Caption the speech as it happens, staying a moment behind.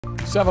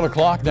7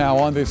 o'clock now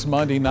on this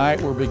Monday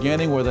night. We're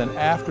beginning with an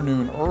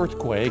afternoon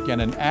earthquake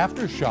and an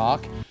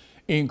aftershock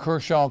in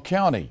Kershaw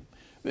County.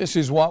 This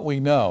is what we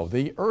know.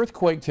 The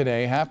earthquake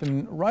today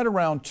happened right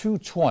around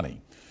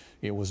 2:20.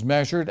 It was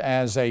measured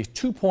as a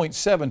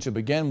 2.7 to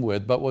begin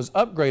with, but was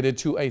upgraded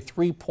to a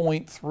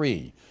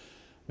 3.3.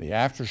 The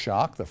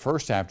aftershock, the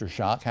first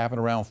aftershock, happened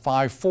around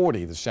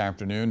 5:40 this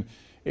afternoon.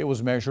 It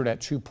was measured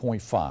at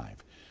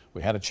 2.5.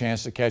 We had a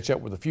chance to catch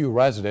up with a few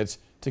residents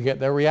to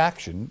get their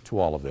reaction to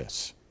all of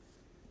this.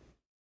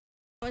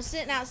 I was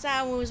sitting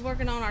outside when we was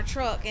working on our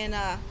truck, and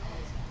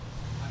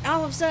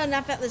all of a sudden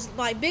I felt this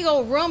like big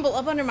old rumble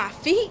up under my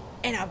feet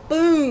and a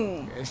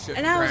boom.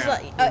 And I was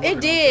like, it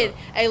did.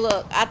 Hey,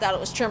 look, I thought it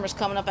was tremors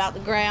coming up out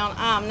the ground.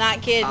 I'm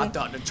not kidding. I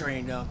thought the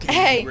train came.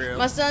 Hey,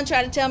 my son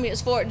tried to tell me it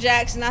was Fort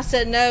Jackson. I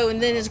said no,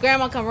 and then his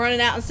grandma come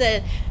running out and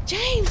said,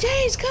 James,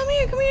 come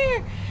here, come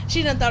here.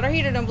 She done thought her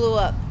heater done blew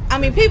up. I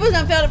mean, people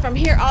done felt it from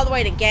here all the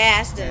way to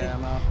Gaston.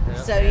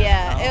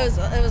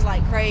 It was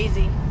like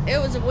crazy.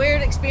 It was a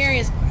weird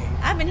experience.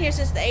 I've been here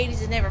since the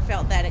 80s and never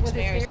felt that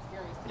experience.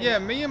 Yeah,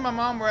 me and my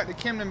mom were at the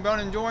Camden Bone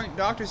and Joint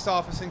doctor's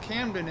office in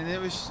Camden, and it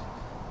was,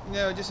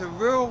 just a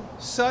real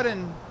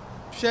sudden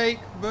shake,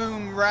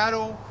 boom,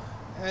 rattle,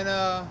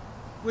 and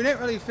we didn't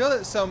really feel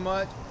it so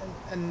much.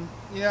 And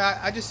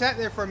I just sat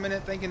there for a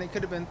minute thinking it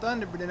could have been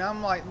thunder, but then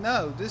I'm like,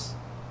 no, this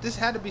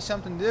had to be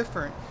something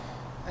different.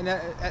 And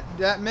at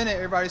that minute,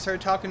 everybody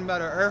started talking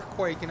about an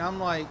earthquake, and I'm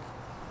like,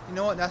 you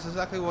know what? That's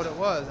exactly what it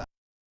was.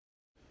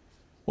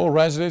 Well,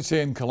 residents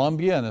in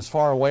Columbia and as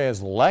far away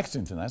as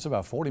Lexington, that's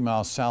about 40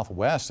 miles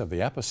southwest of the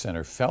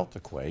epicenter, felt the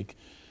quake.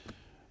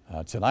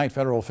 Tonight,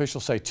 federal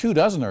officials say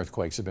 24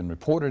 earthquakes have been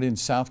reported in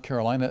South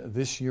Carolina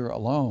this year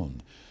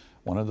alone.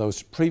 One of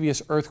those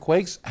previous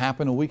earthquakes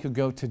happened a week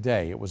ago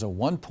today. It was a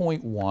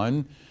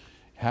 1.1,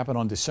 happened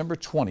on December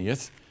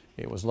 20th.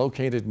 It was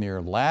located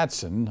near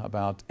Ladson,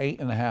 about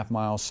 8.5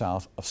 miles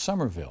south of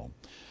Summerville.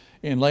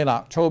 In late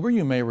October,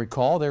 you may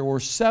recall, there were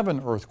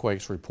 7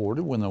 earthquakes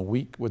reported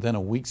within a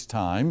week's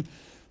time.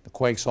 The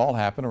quakes all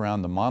happened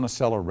around the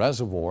Monticello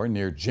Reservoir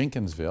near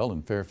Jenkinsville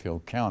in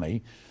Fairfield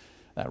County.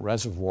 That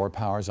reservoir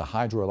powers a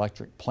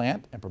hydroelectric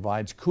plant and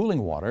provides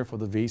cooling water for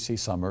the V.C.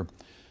 Summer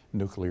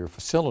nuclear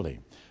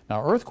facility.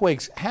 Now,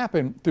 earthquakes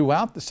happen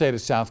throughout the state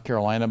of South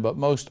Carolina, but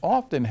most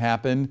often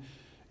happen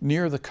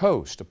near the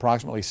coast.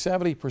 Approximately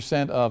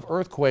 70% of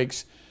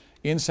earthquakes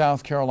in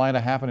South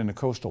Carolina happen in the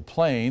coastal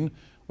plain,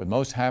 with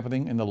most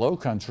happening in the low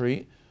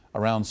country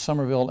around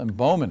Summerville and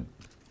Bowman.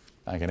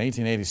 Back in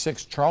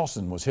 1886,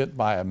 Charleston was hit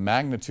by a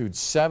magnitude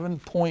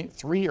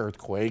 7.3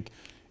 earthquake.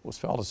 It was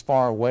felt as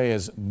far away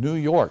as New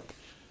York.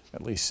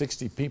 At least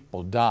 60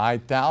 people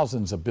died.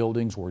 Thousands of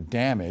buildings were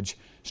damaged.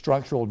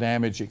 Structural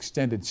damage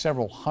extended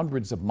several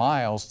hundreds of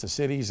miles to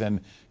cities in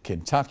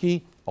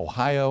Kentucky,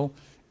 Ohio,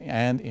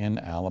 and in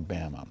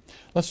Alabama.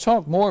 Let's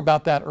talk more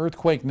about that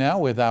earthquake now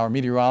with our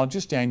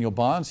meteorologist, Daniel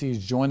Bonds. He's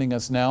joining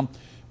us now.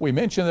 We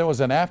mentioned there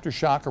was an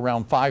aftershock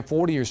around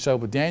 5:40 or so,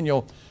 but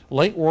Daniel,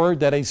 late word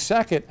that a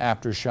second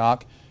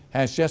aftershock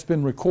has just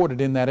been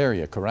recorded in that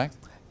area, correct?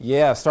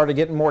 Yeah, started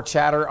getting more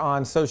chatter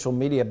on social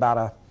media about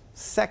a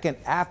second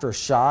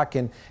aftershock,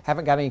 and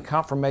haven't got any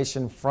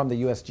confirmation from the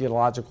U.S.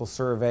 Geological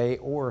Survey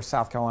or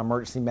South Carolina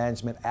Emergency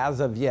Management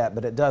as of yet,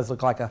 but it does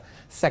look like a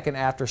second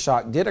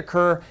aftershock did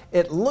occur.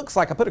 It looks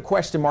like, I put a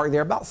question mark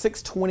there, about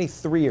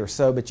 6:23 or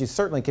so, but you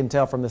certainly can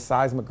tell from the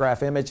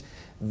seismograph image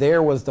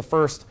there was the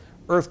first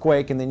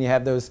earthquake, and then you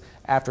have those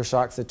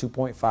aftershocks at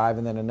 2.5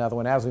 and then another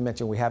one. As we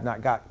mentioned, we have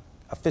not got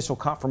official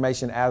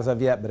confirmation as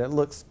of yet, but it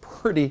looks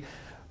pretty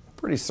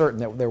certain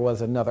that there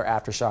was another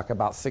aftershock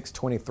about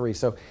 6:23.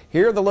 So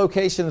here are the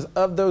locations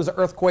of those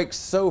earthquakes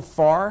so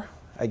far.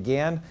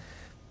 Again,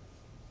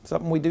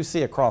 something we do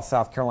see across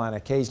South Carolina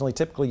occasionally.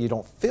 Typically you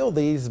don't feel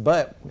these,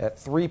 but at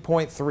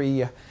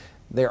 3.3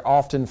 they're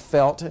often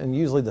felt, and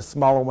usually the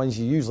smaller ones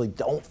you usually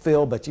don't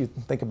feel, but you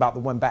think about the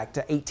one back to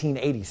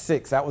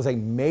 1886. That was a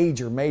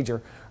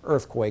major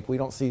earthquake. We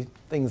don't see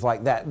things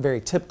like that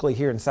very typically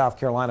here in South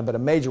Carolina, but a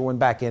major one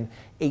back in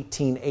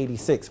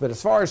 1886. But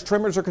as far as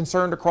tremors are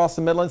concerned across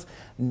the Midlands,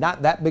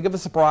 not that big of a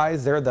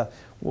surprise. They're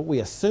what we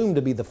assume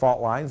to be the fault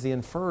lines, the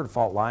inferred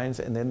fault lines,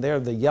 and then they're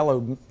the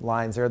yellow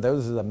lines there.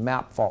 Those are the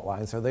map fault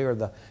lines. So they are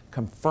the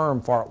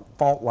confirmed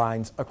fault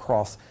lines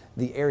across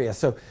the area.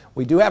 So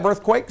we do have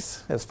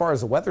earthquakes. As far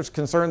as the weather's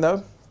concerned,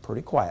 though,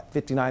 pretty quiet.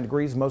 59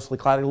 degrees, mostly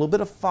cloudy, a little bit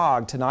of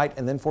fog tonight,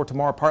 and then for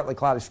tomorrow, partly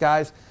cloudy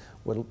skies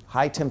with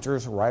high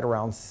temperatures right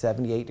around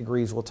 78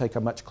 degrees. We'll take a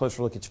much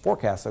closer look at your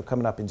forecast, so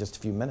coming up in just a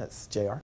few minutes. JR.